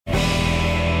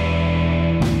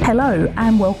Hello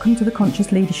and welcome to the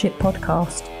Conscious Leadership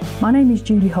Podcast. My name is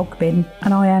Julie Hogbin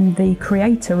and I am the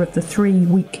creator of the 3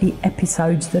 weekly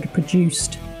episodes that are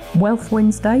produced: Wealth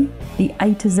Wednesday, the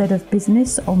A to Z of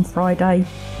Business on Friday,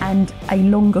 and a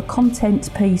longer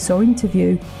content piece or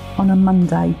interview on a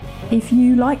Monday. If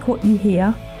you like what you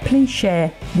hear, please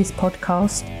share this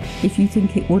podcast if you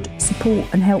think it would support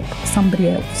and help somebody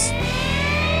else.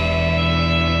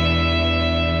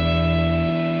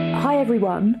 Hi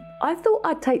everyone. I thought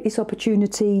I'd take this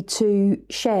opportunity to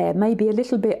share maybe a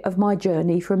little bit of my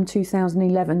journey from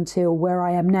 2011 till where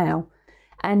I am now.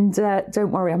 And don't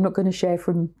worry, I'm not going to share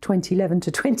from 2011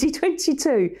 to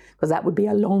 2022 because that would be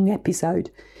a long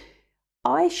episode.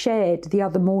 I shared the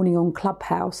other morning on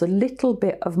Clubhouse a little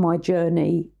bit of my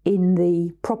journey in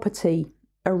the property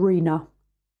arena,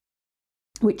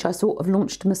 which I sort of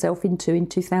launched myself into in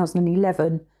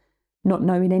 2011, not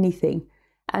knowing anything.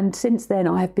 And since then,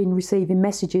 I have been receiving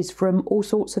messages from all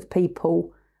sorts of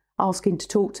people asking to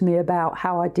talk to me about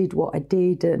how I did what I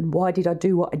did and why did I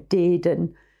do what I did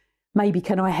and maybe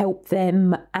can I help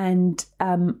them. And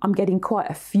I'm getting quite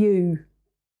a few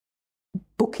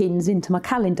bookings into my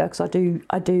calendar because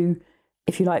I do,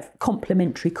 if you like,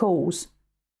 complimentary calls,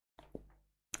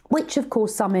 which of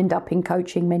course some end up in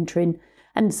coaching, mentoring,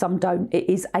 and some don't. It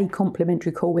is a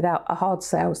complimentary call without a hard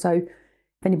sale. So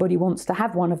if anybody wants to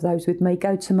have one of those with me,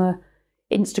 go to my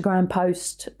Instagram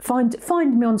post, find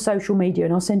me on social media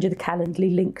and I'll send you the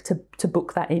Calendly link to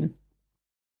book that in.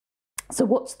 So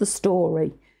what's the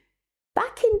story?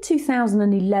 Back in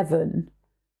 2011,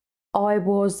 I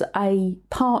was a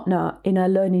partner in a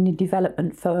learning and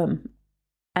development firm.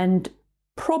 And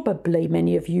probably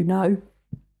many of you know,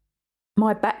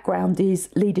 my background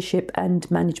is leadership and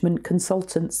management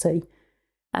consultancy.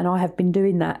 And I have been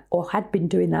doing that, or had been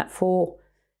doing that for,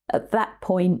 at that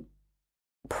point,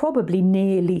 probably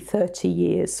nearly 30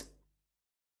 years,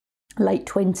 late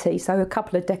 20, so a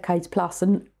couple of decades plus.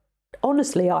 And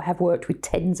honestly, I have worked with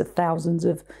tens of thousands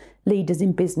of leaders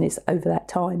in business over that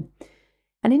time.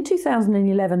 And in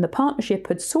 2011, the partnership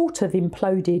had sort of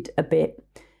imploded a bit,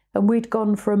 and we'd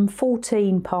gone from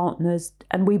 14 partners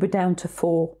and we were down to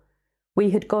 4.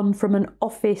 We had gone from an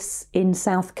office in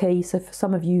South Quay, so for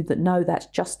some of you that know, that's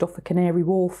just off of Canary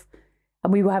Wharf,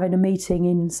 and we were having a meeting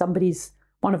in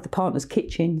one of the partners'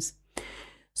 kitchens.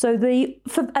 So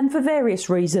for various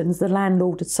reasons, the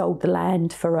landlord had sold the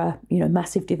land for a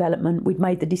massive development. We'd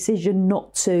made the decision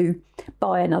not to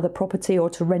buy another property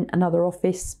or to rent another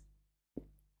office.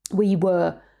 We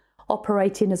were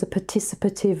operating as a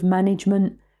participative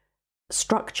management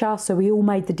structure, so we all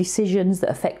made the decisions that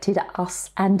affected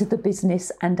us and the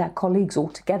business and our colleagues all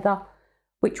together,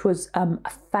 which was a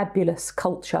fabulous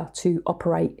culture to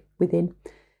operate within.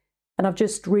 And I've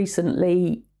just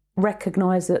recently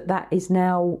recognised that is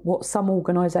now what some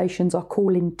organisations are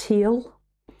calling TEAL,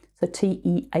 so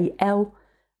TEAL.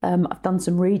 I've done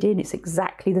some reading. It's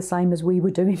exactly the same as we were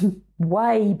doing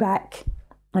way back,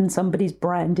 and somebody's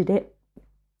branded it.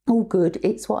 All good.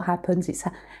 It's what happens. It's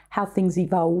how things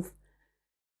evolve.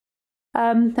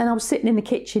 And I was sitting in the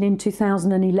kitchen in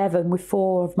 2011 with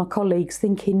 4 of my colleagues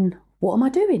thinking, what am I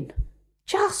doing?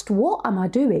 Just what am I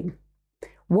doing?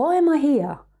 Why am I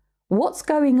here? What's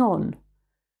going on?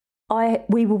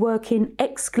 We were working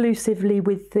exclusively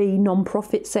with the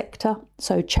non-profit sector,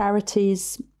 so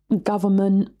charities,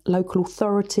 government, local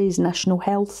authorities, national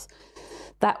health.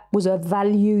 That was a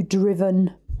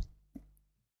value-driven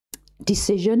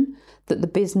decision that the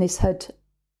business had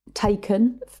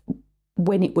taken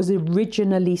when it was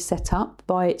originally set up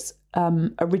by its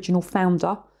original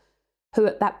founder, who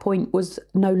at that point was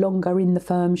no longer in the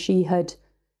firm. She had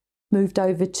moved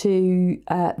over to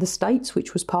the States,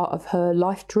 which was part of her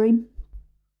life dream.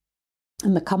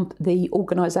 And the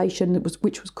organisation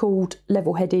which was called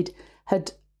Level Headed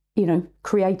had,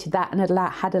 created that and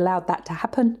had allowed that to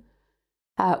happen.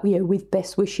 With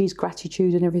best wishes,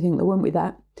 gratitude, and everything that went with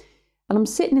that. And I'm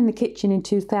sitting in the kitchen in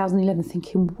 2011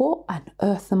 thinking, what on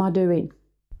earth am I doing?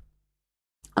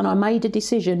 And I made a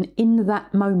decision in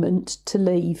that moment to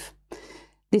leave.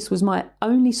 This was my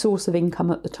only source of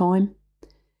income at the time.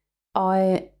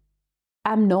 I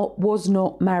was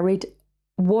not married,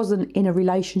 wasn't in a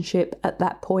relationship at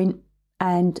that point,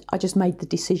 and I just made the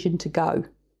decision to go.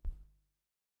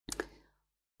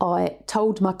 I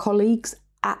told my colleagues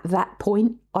at that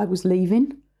point I was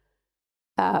leaving,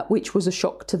 which was a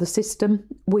shock to the system.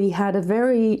 We had a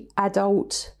very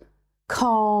adult,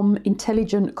 calm,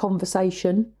 intelligent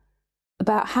conversation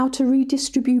about how to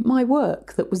redistribute my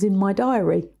work that was in my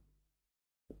diary.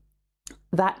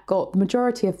 The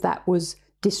majority of that was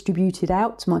distributed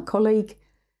out to my colleague,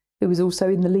 who was also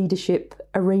in the leadership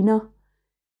arena.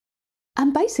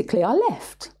 And basically I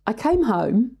left. I came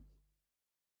home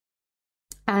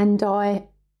and I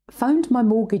phoned my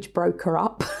mortgage broker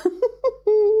up,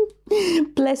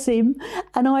 bless him,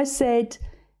 and I said,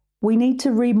 we need to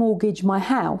remortgage my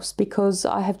house because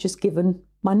I have just given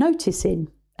my notice in.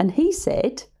 And he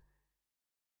said,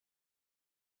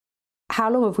 how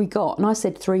long have we got? And I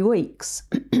said 3 weeks.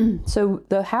 So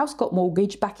the house got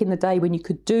mortgaged back in the day when you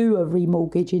could do a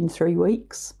remortgage in 3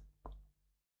 weeks.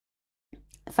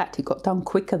 In fact, it got done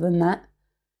quicker than that.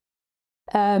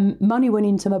 Money went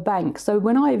into my bank. So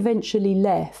when I eventually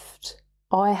left,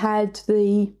 I had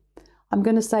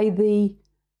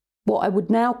what I would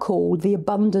now call the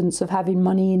abundance of having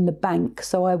money in the bank.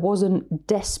 So I wasn't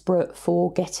desperate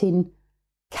for getting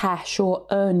cash or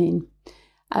earning.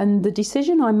 And the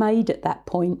decision I made at that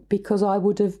point, because I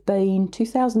would have been,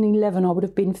 2011, I would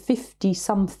have been 50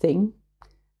 something,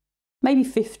 maybe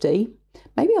 50.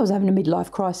 Maybe I was having a midlife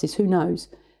crisis, who knows?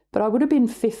 But I would have been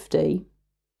 50.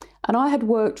 And I had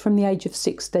worked from the age of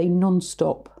 16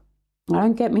 non-stop.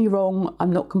 Don't get me wrong,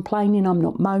 I'm not complaining, I'm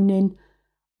not moaning.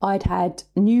 I'd had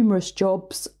numerous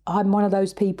jobs. I'm one of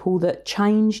those people that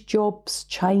changed jobs,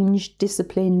 changed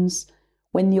disciplines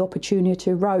when the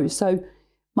opportunity arose. So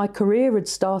my career had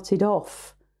started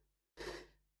off.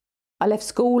 I left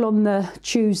school on the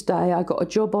Tuesday, I got a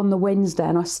job on the Wednesday,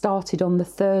 and I started on the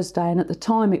Thursday. And at the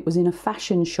time it was in a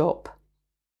fashion shop.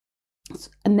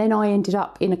 And then I ended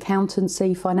up in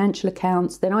accountancy, financial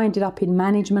accounts. Then I ended up in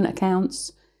management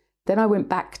accounts. Then I went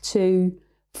back to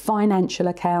financial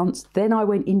accounts. Then I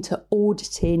went into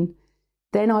auditing.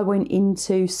 Then I went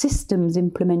into systems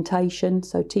implementation,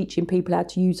 so teaching people how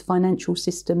to use financial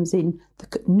systems in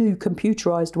the new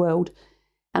computerized world.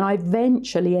 And I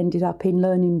eventually ended up in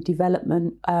learning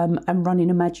development and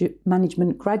running a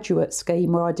management graduate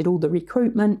scheme where I did all the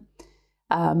recruitment.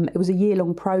 It was a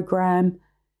year-long program.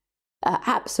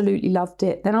 Absolutely loved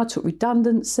it. Then I took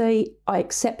redundancy. I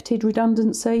accepted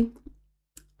redundancy.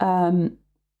 Then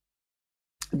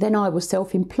I was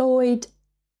self-employed.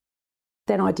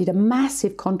 Then I did a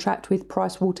massive contract with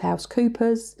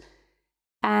PricewaterhouseCoopers.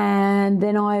 And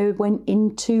then I went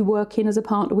into working as a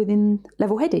partner within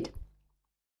Level Headed.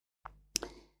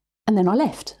 And then I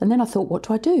left. And then I thought, what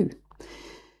do I do?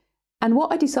 And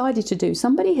what I decided to do,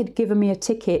 somebody had given me a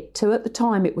ticket to, at the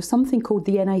time, it was something called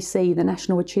the NAC, the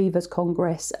National Achievers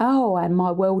Congress. Oh, and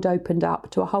my world opened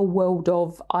up to a whole world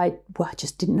of, I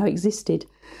just didn't know existed.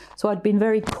 So I'd been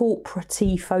very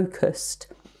corporate-y focused.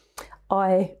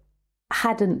 I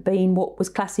hadn't been what was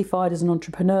classified as an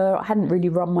entrepreneur. I hadn't really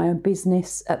run my own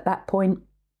business at that point.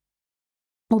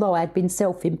 Although I had been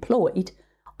self-employed,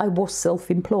 I was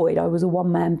self-employed. I was a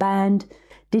one-man band,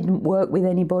 didn't work with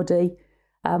anybody.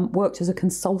 Worked as a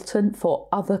consultant for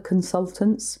other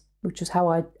consultants, which is how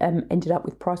I ended up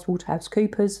with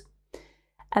PricewaterhouseCoopers.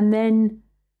 And then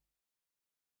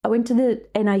I went to the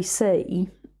NAC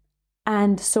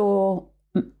and saw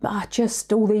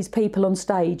just all these people on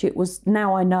stage. It was,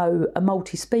 now I know, a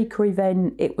multi-speaker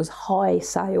event. It was high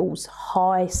sales,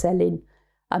 high selling,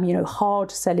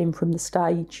 hard selling from the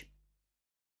stage.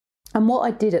 And what I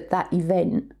did at that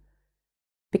event,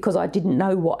 because I didn't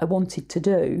know what I wanted to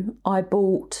do, I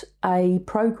bought a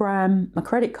program, my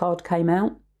credit card came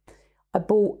out. I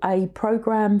bought a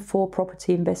program for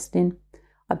property investing.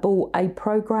 I bought a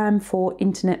program for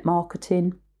internet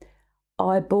marketing.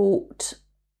 I bought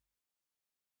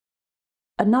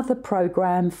another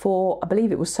program for, I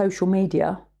believe it was social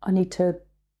media. I need to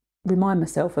remind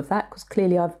myself of that because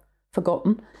clearly I've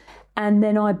forgotten. And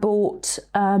then I bought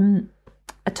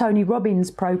a Tony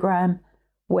Robbins program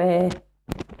where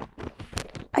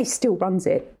he still runs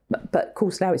it, but of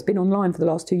course now it's been online for the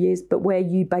last 2 years, but where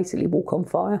you basically walk on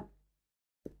fire.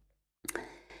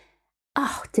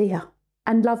 Oh dear,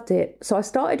 and loved it. So I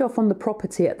started off on the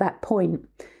property at that point,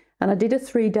 and I did a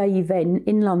 3-day event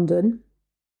in London.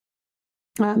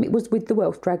 It was with the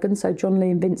Wealth Dragon, so John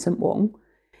Lee and Vincent Wong.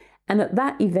 And at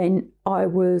that event, I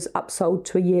was upsold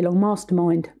to a year-long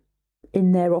mastermind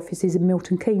in their offices in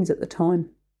Milton Keynes at the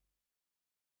time.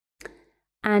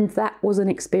 And that was an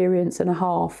experience and a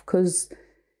half because,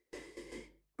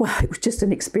 well, it was just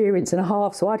an experience and a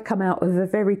half. So I'd come out of a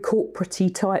very corporate-y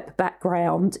type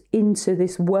background into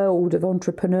this world of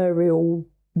entrepreneurial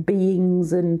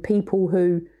beings and people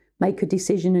who make a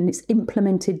decision and it's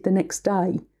implemented the next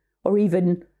day. Or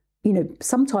even,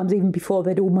 sometimes even before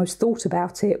they'd almost thought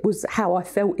about it, was how I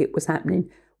felt it was happening,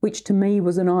 which to me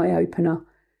was an eye-opener.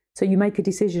 So you make a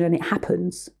decision and it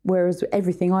happens, whereas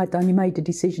everything I'd done, you made a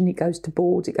decision, it goes to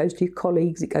boards, it goes to your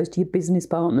colleagues, it goes to your business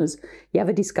partners, you have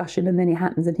a discussion and then it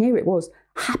happens. And here it was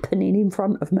happening in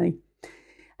front of me.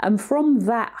 And from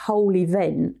that whole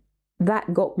event,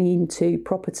 that got me into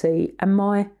property.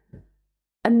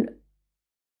 And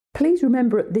please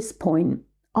remember, at this point,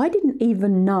 I didn't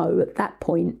even know at that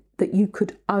point that you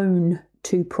could own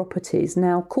 2 properties.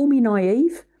 Now, call me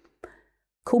naive,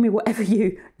 call me whatever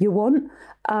you want.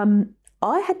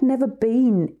 I had never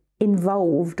been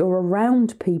involved or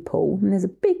around people, and there's a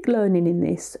big learning in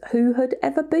this, who had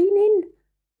ever been in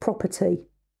property.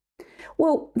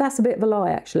 Well, that's a bit of a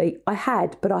lie, actually. I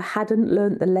had, but I hadn't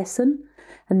learnt the lesson,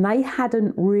 and they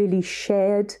hadn't really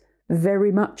shared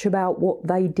very much about what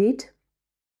they did.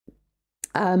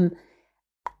 And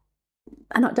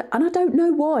I don't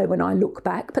know why when I look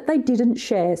back, but they didn't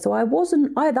share. So I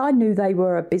knew they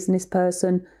were a business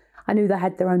person. I knew they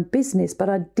had their own business, but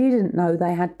I didn't know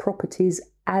they had properties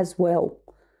as well.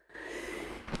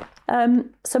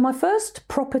 So my first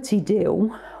property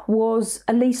deal was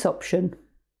a lease option,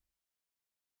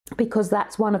 because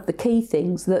that's one of the key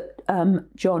things that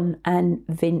John and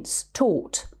Vince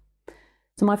taught.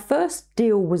 So my first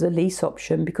deal was a lease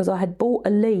option because I had bought a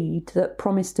lead that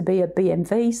promised to be a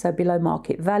BMV, so below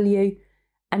market value,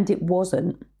 and it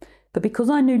wasn't. But because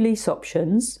I knew lease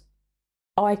options,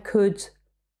 I could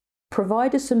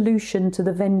provide a solution to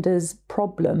the vendor's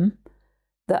problem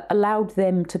that allowed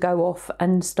them to go off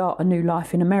and start a new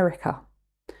life in America.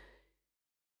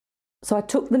 So I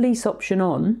took the lease option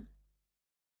on,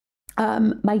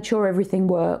 made sure everything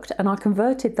worked, and I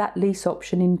converted that lease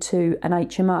option into an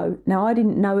HMO. Now, I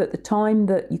didn't know at the time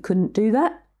that you couldn't do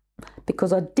that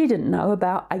because I didn't know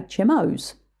about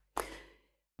HMOs.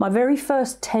 My very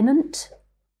first tenant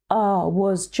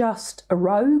was just a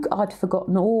rogue. I'd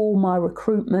forgotten all my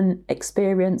recruitment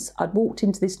experience. I'd walked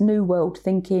into this new world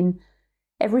thinking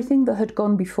everything that had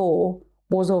gone before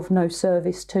was of no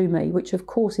service to me, which of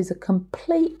course is a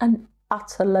complete and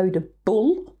utter load of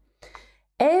bull.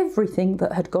 Everything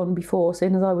that had gone before,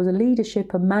 seeing as I was a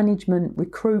leadership and management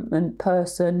recruitment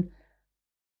person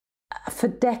for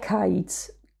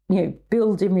decades,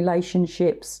 building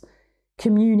relationships,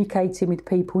 communicating with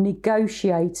people,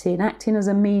 negotiating, acting as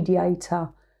a mediator,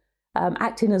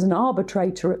 acting as an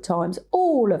arbitrator at times,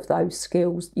 all of those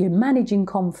skills, managing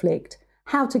conflict,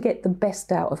 how to get the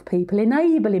best out of people,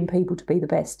 enabling people to be the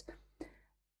best.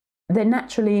 They're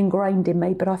naturally ingrained in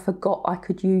me, but I forgot I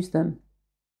could use them.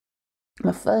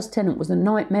 My first tenant was a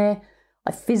nightmare.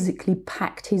 I physically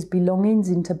packed his belongings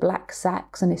into black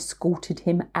sacks and escorted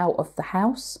him out of the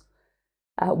house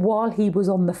while he was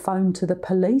on the phone to the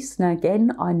police. Now,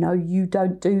 again, I know you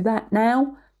don't do that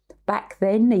now. Back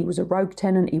then, he was a rogue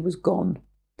tenant. He was gone.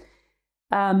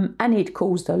 And he'd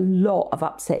caused a lot of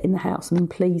upset in the house. I mean,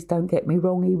 please don't get me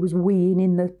wrong. He was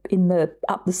weeing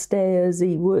up the stairs.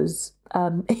 He was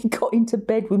he got into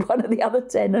bed with one of the other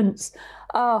tenants.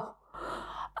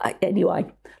 Anyway,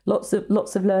 lots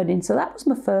of learning. So that was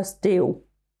my first deal.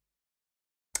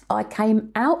 I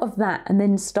came out of that and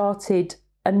then started,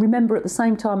 and remember, at the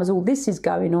same time as all this is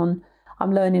going on,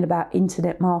 I'm learning about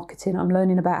internet marketing. I'm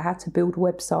learning about how to build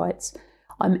websites.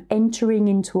 I'm entering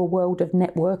into a world of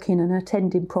networking and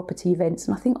attending property events.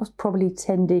 And I think I was probably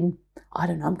attending,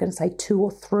 I'm going to say 2 or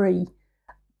 3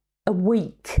 a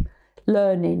week,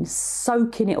 learning,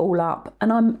 soaking it all up.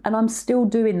 And I'm still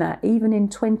doing that even in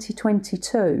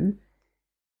 2022.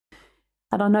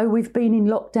 And I know we've been in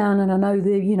lockdown, and I know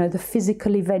the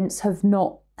physical events have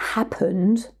not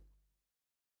happened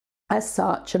as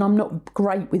such, and I'm not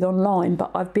great with online,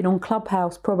 but I've been on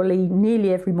Clubhouse probably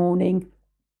nearly every morning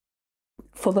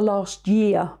for the last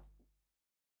year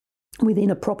within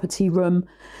a property room,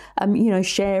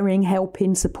 sharing,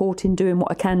 helping, supporting, doing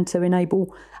what I can to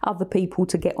enable other people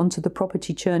to get onto the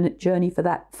property journey for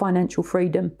that financial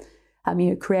freedom,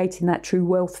 creating that true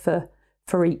wealth for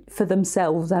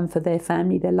themselves and for their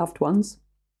family, their loved ones,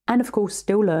 and of course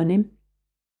still learning.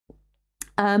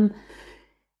 And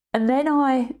then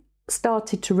I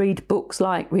started to read books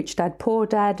like Rich Dad, Poor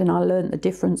Dad, and I learned the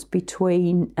difference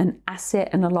between an asset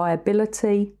and a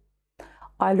liability.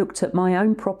 I looked at my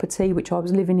own property, which I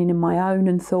was living in my own,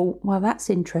 and thought, well, that's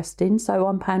interesting. So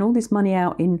I'm paying all this money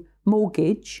out in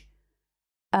mortgage.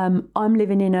 I'm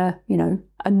living in a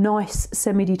nice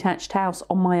semi-detached house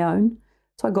on my own.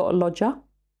 So I got a lodger.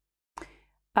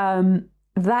 And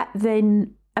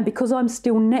because I'm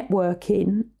still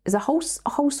networking, there's a whole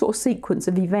sort of sequence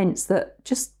of events that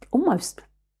just almost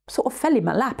sort of fell in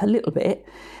my lap a little bit.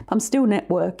 I'm still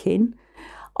networking.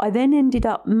 I then ended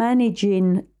up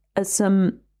managing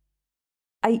some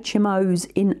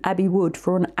HMOs in Abbey Wood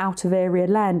for an out-of-area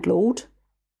landlord.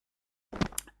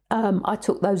 I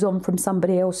took those on from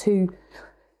somebody else who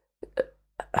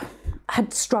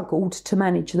had struggled to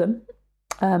manage them.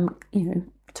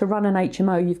 To run an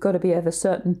HMO, you've got to be of a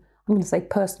certain, I'm going to say,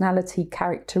 personality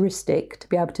characteristic to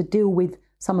be able to deal with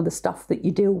some of the stuff that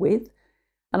you deal with.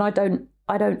 And I don't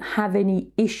have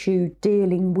any issue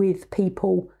dealing with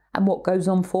people and what goes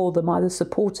on for them, either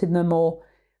supporting them or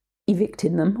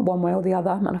evicting them one way or the other.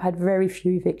 And I've had very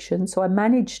few evictions. So I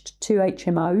managed 2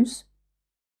 HMOs.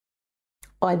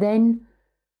 I then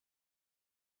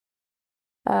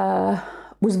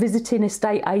was visiting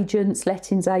estate agents,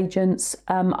 lettings agents.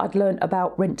 I'd learnt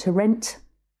about rent to rent.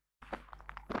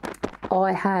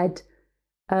 I had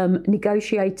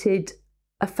negotiated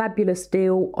a fabulous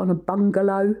deal on a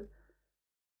bungalow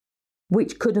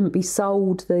which couldn't be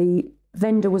sold. The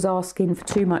vendor was asking for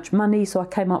too much money, so I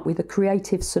came up with a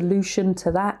creative solution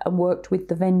to that and worked with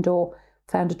the vendor,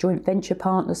 found a joint venture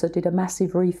partner, so did a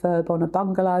massive refurb on a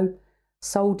bungalow,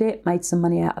 sold it, made some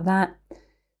money out of that.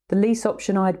 The lease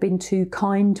option, I'd been too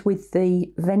kind with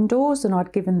the vendors and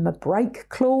I'd given them a break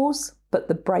clause, but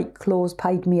the break clause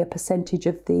paid me a percentage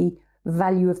of the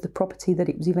value of the property that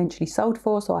it was eventually sold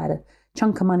for, so I had a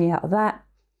chunk of money out of that.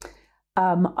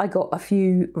 I got a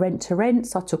few rent to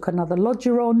rents. I took another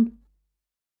lodger on.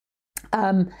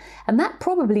 And that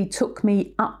probably took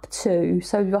me up to,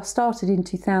 so I started in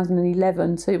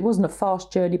 2011, so it wasn't a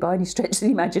fast journey by any stretch of the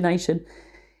imagination.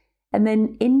 And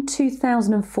then in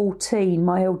 2014,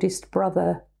 my eldest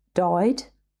brother died.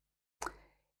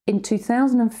 In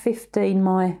 2015,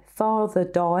 my father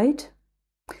died.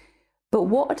 But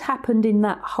what had happened in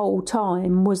that whole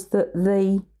time was that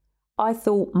I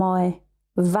thought my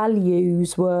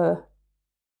values were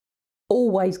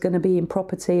always going to be in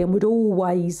property and would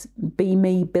always be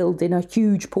me building a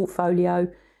huge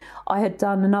portfolio. I had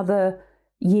done another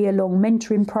year-long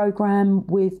mentoring program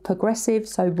with Progressive,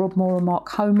 so Rob Moore and Mark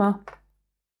Homer.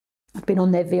 I've been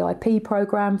on their VIP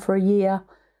program for a year.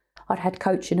 I'd had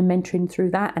coaching and mentoring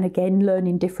through that, and again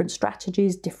learning different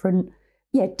strategies, different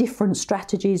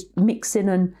strategies, mixing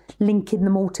and linking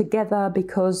them all together,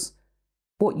 because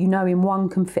what you know in one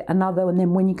can fit another, and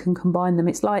then when you can combine them,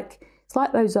 it's like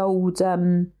those old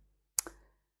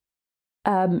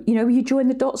you join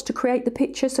the dots to create the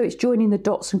picture. So it's joining the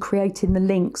dots and creating the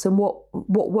links, and what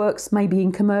works maybe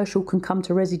in commercial can come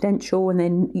to residential, and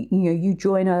then you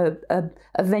join a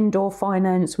vendor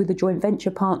finance with a joint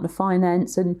venture partner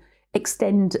finance and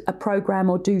extend a program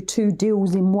or do 2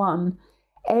 deals in one.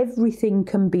 Everything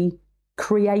can be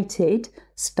created,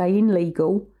 staying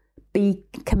legal,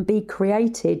 can be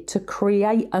created to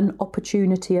create an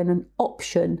opportunity and an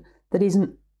option that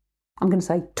isn't, I'm going to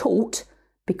say, taught,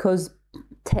 because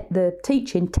the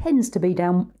teaching tends to be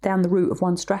down the route of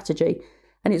one strategy.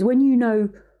 And it's when you know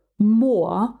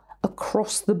more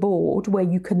across the board where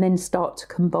you can then start to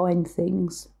combine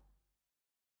things.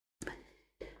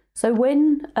 So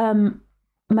when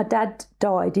my dad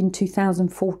died in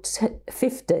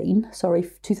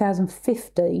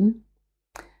 2015,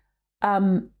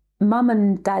 Mum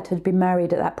and Dad had been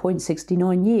married at that point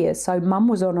 69 years. So Mum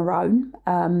was on her own.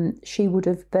 She would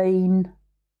have been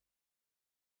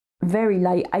very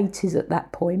late 80s at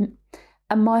that point.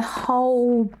 And my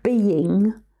whole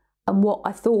being and what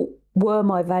I thought were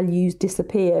my values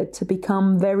disappeared to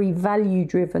become very value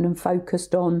driven and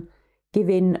focused on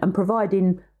giving and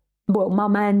providing, well,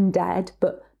 Mum and Dad,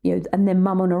 but and then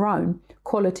Mum on her own,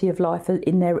 quality of life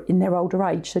in their older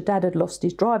age. So Dad had lost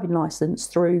his driving licence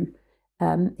through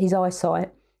his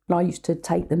eyesight, and I used to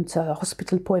take them to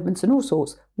hospital appointments and all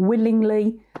sorts,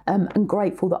 willingly, and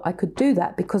grateful that I could do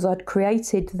that, because I'd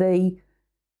created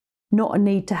not a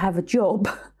need to have a job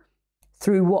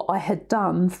through what I had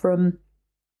done from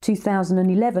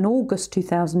 2011, August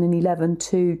 2011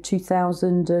 to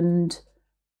 2000 and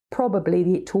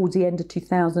probably towards the end of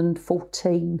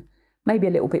 2014, maybe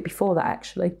a little bit before that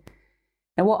actually.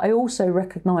 Now, what I also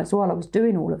recognised while I was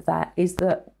doing all of that is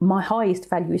that my highest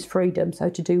value is freedom. So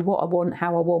to do what I want,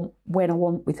 how I want, when I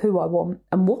want, with who I want.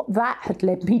 And what that had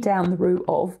led me down the route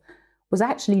of was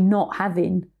actually not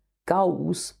having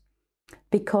goals,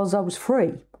 because I was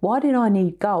free. Why did I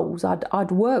need goals?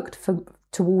 I'd worked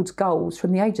towards goals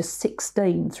from the age of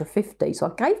 16 through 50. So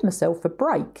I gave myself a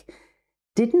break.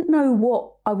 Didn't know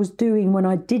what I was doing when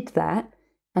I did that.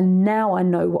 And now I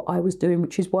know what I was doing,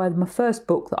 which is why my first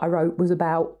book that I wrote was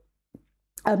about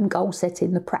goal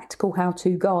setting, the practical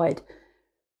how-to guide.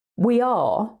 We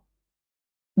are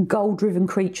goal-driven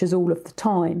creatures all of the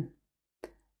time.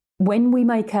 When we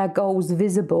make our goals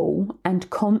visible and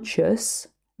conscious,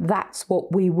 that's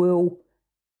what we will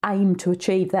aim to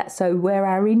achieve. That. So where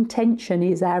our intention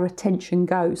is, our attention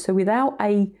goes. So without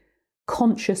a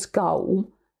conscious goal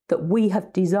that we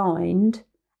have designed,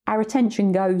 our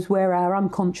attention goes where our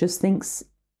unconscious thinks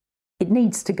it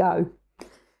needs to go.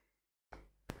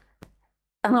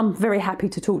 And I'm very happy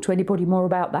to talk to anybody more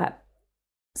about that.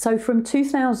 So from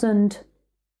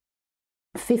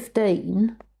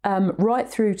 2015 right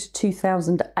through to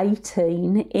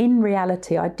 2018, in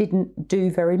reality, I didn't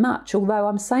do very much. Although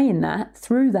I'm saying that,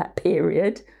 through that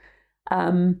period,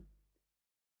 I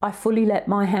fully let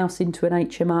my house into an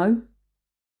HMO,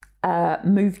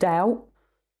 moved out,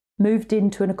 moved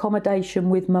into an accommodation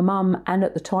with my mum and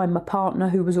at the time my partner,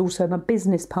 who was also my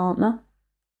business partner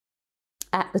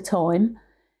at the time.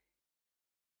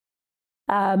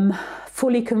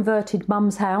 Fully converted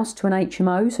mum's house to an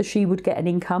HMO so she would get an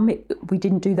income. We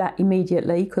didn't do that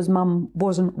immediately because mum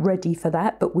wasn't ready for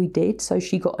that, but we did. So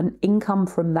she got an income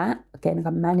from that. Again, I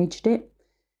managed it.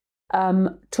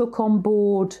 Took on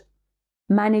board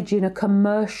managing a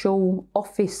commercial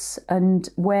office and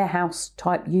warehouse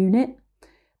type unit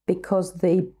because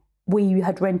we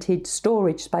had rented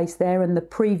storage space there and the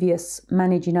previous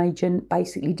managing agent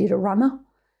basically did a runner.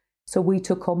 So we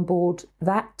took on board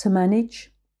that to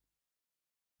manage,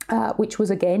 which was,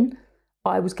 again,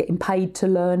 I was getting paid to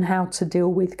learn how to deal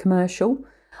with commercial.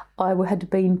 I had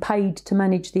been paid to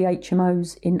manage the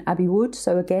HMOs in Abbey Wood.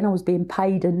 So again, I was being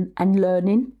paid and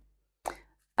learning.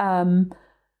 I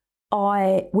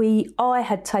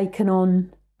had taken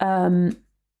on a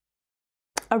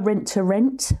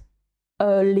rent-to-rent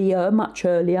much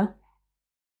earlier,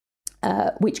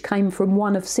 which came from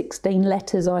one of 16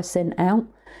 letters I sent out.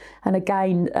 And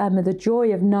again, the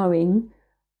joy of knowing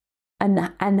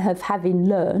and having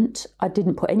learnt, I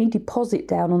didn't put any deposit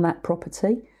down on that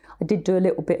property. I did do a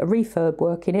little bit of refurb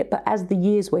work in it, but as the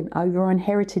years went over, I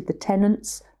inherited the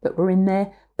tenants that were in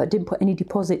there, but didn't put any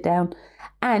deposit down.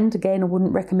 And again, I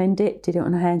wouldn't recommend it, did it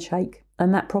on a handshake.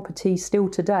 And that property still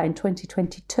today in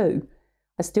 2022,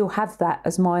 I still have that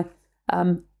as my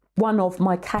one of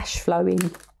my cash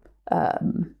flowing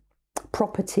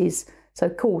properties. So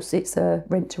of course it's a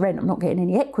rent to rent. I'm not getting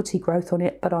any equity growth on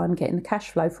it, but I'm getting the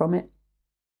cash flow from it.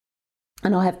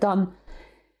 And I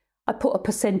put a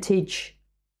percentage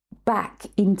back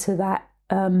into that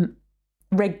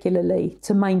regularly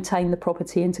to maintain the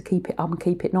property and to keep it up and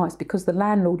keep it nice because the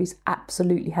landlord is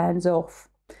absolutely hands off.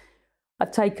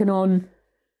 I've taken on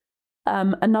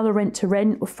another rent to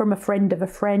rent from a friend of a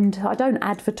friend. I don't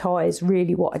advertise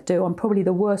really what I do. I'm probably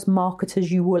the worst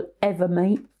marketers you will ever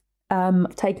meet.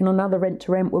 I've taken on another rent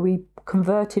to rent where we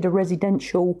converted a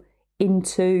residential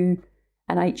into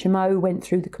an HMO, went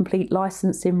through the complete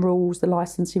licensing rules, the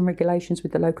licensing regulations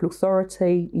with the local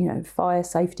authority, fire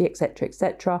safety, etc.,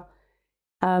 etc.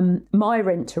 My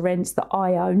rent to rents that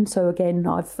I own. So again,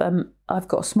 I've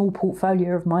got a small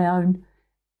portfolio of my own.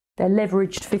 They're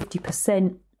leveraged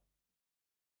 50%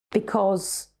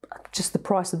 because just the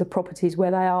price of the properties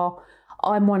where they are.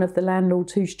 I'm one of the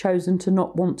landlords who's chosen to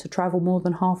not want to travel more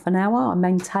than half an hour. I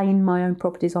maintain my own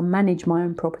properties, I manage my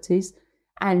own properties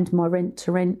and my rent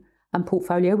to rent and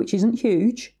portfolio, which isn't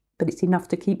huge, but it's enough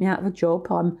to keep me out of a job.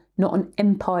 I'm not an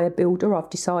empire builder, I've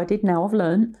decided, now I've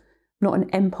learned, not an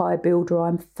empire builder.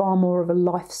 I'm far more of a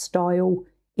lifestyle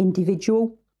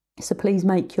individual. So please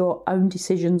make your own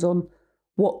decisions on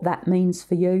what that means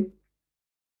for you.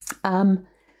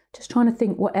 Just trying to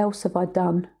think, what else have I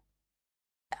done?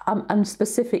 And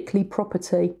specifically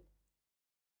property.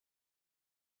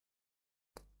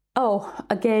 Oh,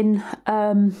 again,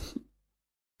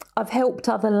 I've helped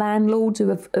other landlords who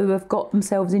have got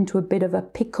themselves into a bit of a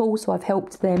pickle, so I've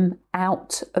helped them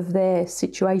out of their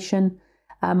situation.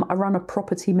 I run a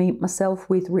property meet myself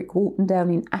with Rick Walton down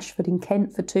in Ashford in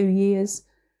Kent for 2 years.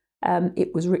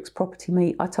 It was Rick's property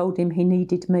meet. I told him he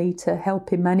needed me to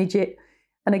help him manage it.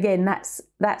 And again, that's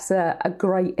a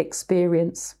great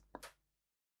experience.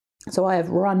 So I have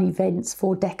run events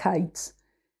for decades.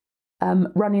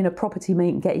 Running a property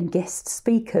meet and getting guest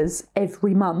speakers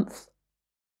every month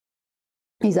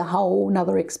is a whole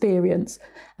nother experience.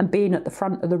 And being at the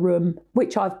front of the room,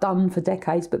 which I've done for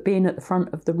decades, but being at the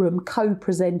front of the room,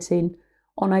 co-presenting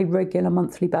on a regular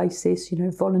monthly basis,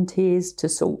 volunteers to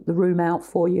sort the room out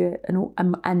for you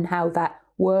and how that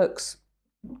works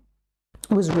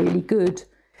was really good.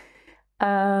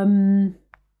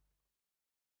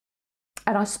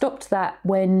 And I stopped that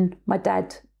when my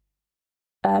dad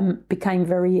became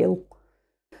very ill.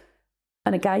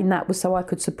 And again, that was so I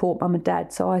could support mum and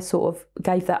dad. So I sort of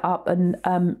gave that up, and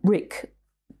Rick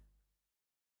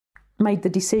made the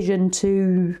decision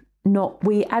to not...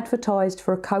 We advertised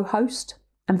for a co-host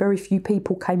and very few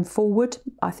people came forward.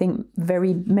 I think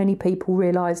very many people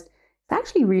realised it's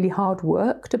actually really hard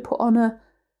work to put on a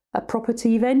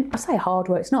property event. I say hard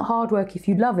work, it's not hard work if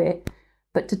you love it,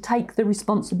 but to take the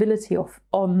responsibility of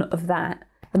that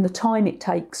and the time it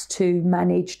takes to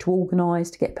manage, to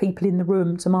organise, to get people in the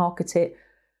room, to market it,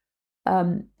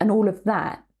 and all of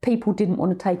that, people didn't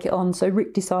want to take it on. So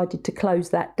Rick decided to close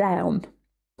that down.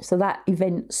 So that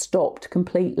event stopped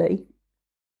completely.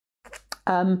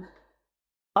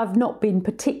 I've not been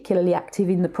particularly active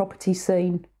in the property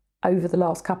scene over the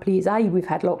last couple of years. We've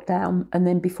had lockdown, and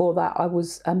then before that I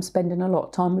was spending a lot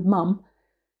of time with mum.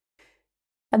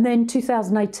 And then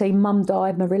 2018, mum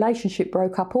died, my relationship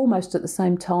broke up almost at the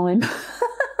same time.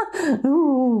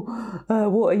 Ooh,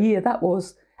 what a year that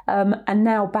was. And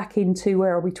now back into,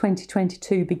 where are we,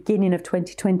 2022, beginning of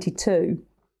 2022,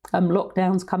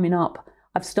 lockdown's coming up.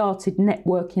 I've started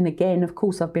networking again. Of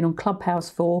course, I've been on Clubhouse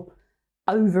for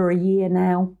over a year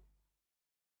now.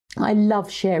 I love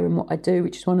sharing what I do,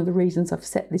 which is one of the reasons I've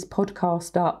set this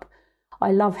podcast up.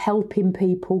 I love helping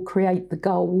people create the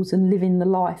goals and living the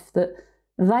life that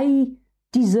they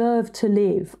deserve to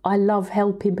live. I love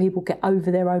helping people get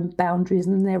over their own boundaries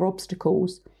and their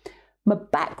obstacles. My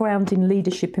background in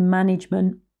leadership and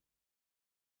management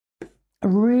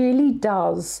really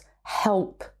does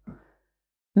help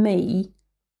me,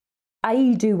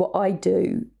 do what I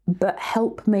do, but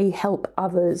help me help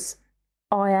others.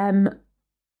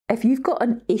 If you've got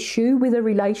an issue with a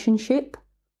relationship,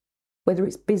 whether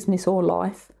it's business or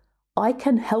life, I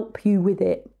can help you with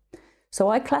it. So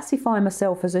I classify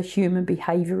myself as a human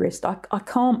behaviourist. I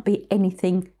can't be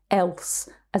anything else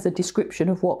as a description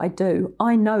of what I do.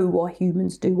 I know why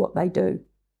humans do what they do.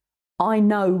 I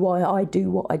know why I do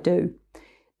what I do.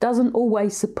 Doesn't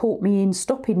always support me in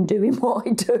stopping doing what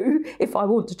I do if I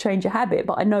want to change a habit,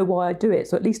 but I know why I do it.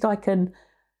 So at least I can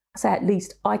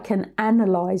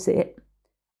analyse it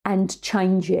and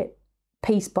change it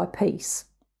piece by piece.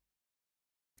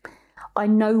 I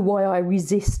know why I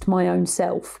resist my own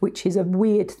self, which is a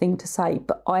weird thing to say,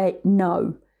 but I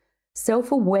know.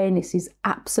 Self-awareness is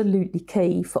absolutely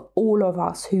key for all of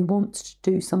us who want to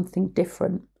do something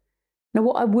different. Now,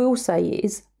 what I will say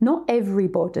is not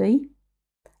everybody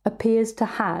appears to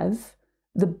have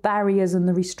the barriers and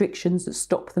the restrictions that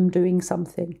stop them doing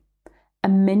something,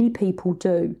 and many people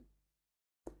do.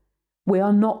 We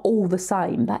are not all the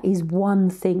same. That is one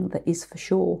thing that is for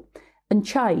sure. And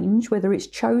change, whether it's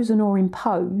chosen or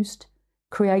imposed,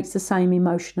 creates the same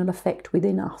emotional effect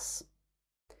within us.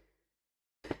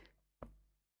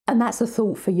 And that's a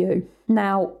thought for you.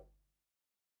 Now,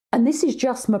 and this is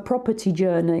just my property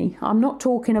journey. I'm not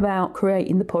talking about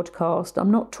creating the podcast.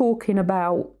 I'm not talking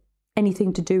about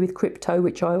anything to do with crypto,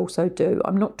 which I also do.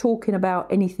 I'm not talking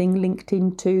about anything linked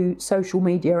into social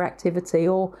media activity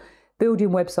or building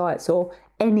websites or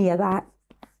any of that.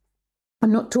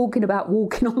 I'm not talking about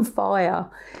walking on fire.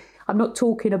 I'm not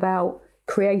talking about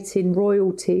creating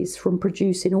royalties from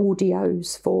producing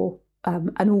audios for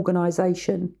an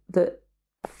organisation that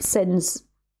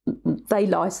they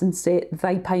license it,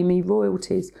 they pay me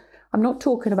royalties. I'm not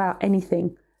talking about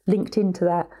anything linked into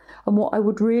that. And what I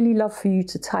would really love for you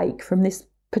to take from this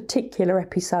particular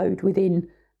episode within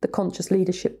the Conscious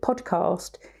Leadership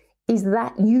podcast is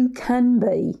that you can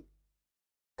be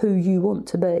who you want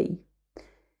to be.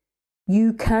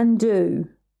 You can do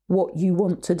what you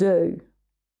want to do.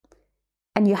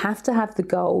 And you have to have the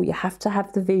goal, you have to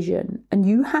have the vision, and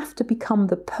you have to become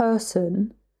the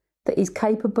person that is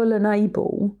capable and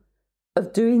able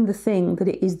of doing the thing that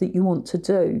it is that you want to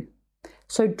do.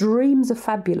 So dreams are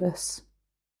fabulous,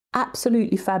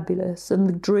 absolutely fabulous, and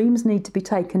the dreams need to be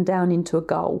taken down into a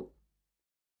goal.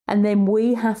 And then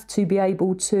we have to be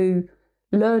able to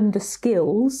learn the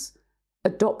skills,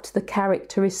 adopt the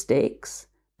characteristics,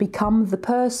 become the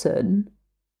person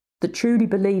that truly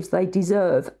believes they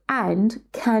deserve and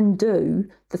can do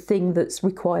the thing that's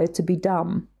required to be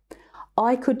done.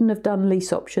 I couldn't have done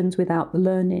lease options without the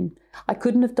learning. I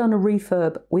couldn't have done a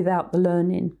refurb without the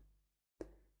learning.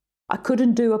 I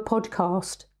couldn't do a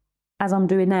podcast as I'm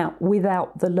doing now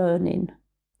without the learning.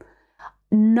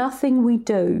 Nothing we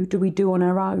do we do on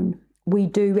our own. We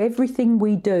do everything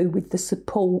we do with the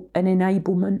support and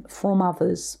enablement from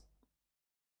others.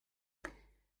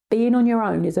 Being on your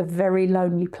own is a very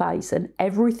lonely place, and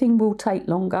everything will take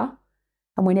longer.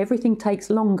 And when everything takes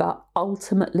longer,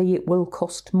 ultimately it will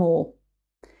cost more.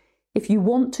 If you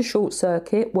want to short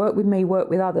circuit, work with me, work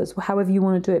with others, however you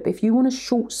want to do it. But if you want to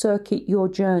short circuit your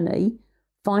journey,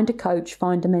 find a coach,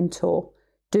 find a mentor,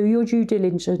 do your due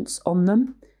diligence on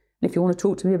them. And if you want to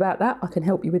talk to me about that, I can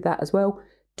help you with that as well.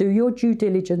 Do your due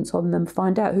diligence on them,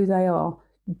 find out who they are,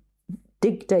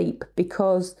 dig deep,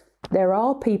 because there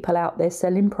are people out there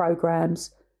selling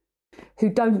programs who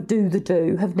don't do the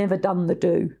do, have never done the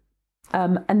do.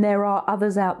 And there are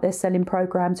others out there selling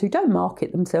programs who don't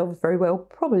market themselves very well,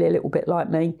 probably a little bit like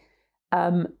me,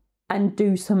 and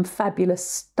do some fabulous,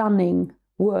 stunning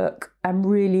work and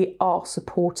really are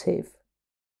supportive.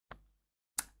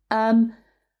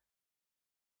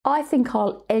 I think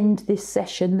I'll end this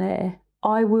session there.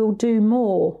 I will do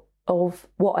more of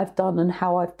what I've done and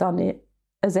how I've done it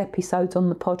as episodes on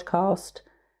the podcast.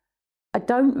 I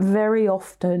don't very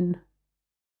often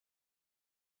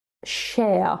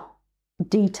share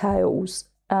details.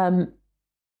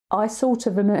 I sort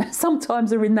of am,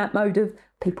 sometimes are in that mode of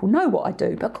people know what I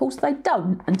do, but of course they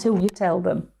don't until you tell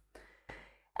them.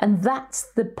 And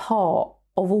that's the part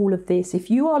of all of this. If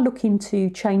you are looking to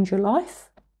change your life,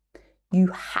 you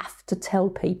have to tell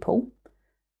people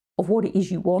of what it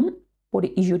is you want, what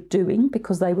it is you're doing,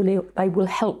 because they will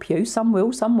help you. Some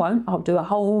will, some won't. I'll do a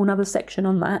whole another section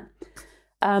on that.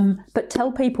 But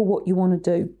tell people what you want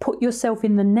to do. Put yourself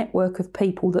in the network of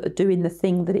people that are doing the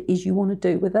thing that it is you want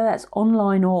to do, whether that's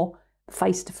online or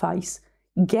face-to-face.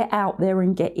 Get out there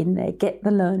and get in there. Get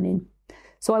the learning.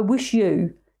 So I wish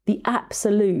you the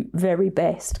absolute very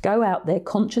best. Go out there,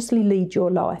 consciously lead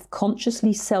your life,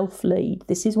 consciously self-lead.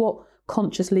 This is what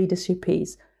conscious leadership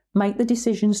is. Make the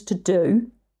decisions to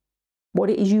do what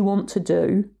it is you want to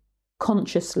do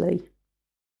consciously.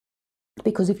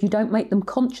 Because if you don't make them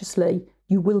consciously,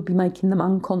 you will be making them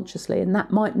unconsciously, and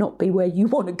that might not be where you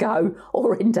want to go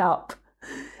or end up.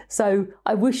 So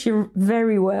I wish you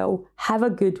very well. Have a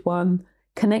good one.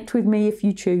 Connect with me if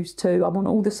you choose to. I'm on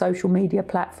all the social media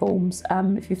platforms.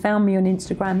 If you found me on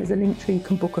Instagram, there's a link tree. You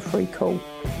can book a free call,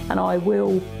 and I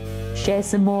will share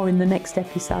some more in the next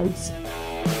episodes.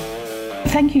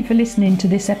 Thank you for listening to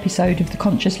this episode of the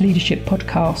Conscious Leadership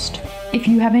Podcast. If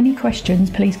you have any questions,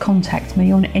 please contact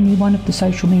me on any one of the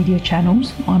social media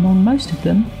channels. I'm on most of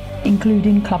them,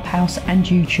 including Clubhouse and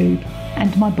YouTube,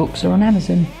 and my books are on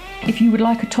Amazon. If you would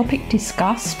like a topic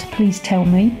discussed, please tell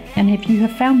me. And if you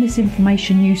have found this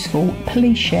information useful,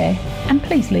 please share and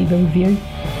please leave a review.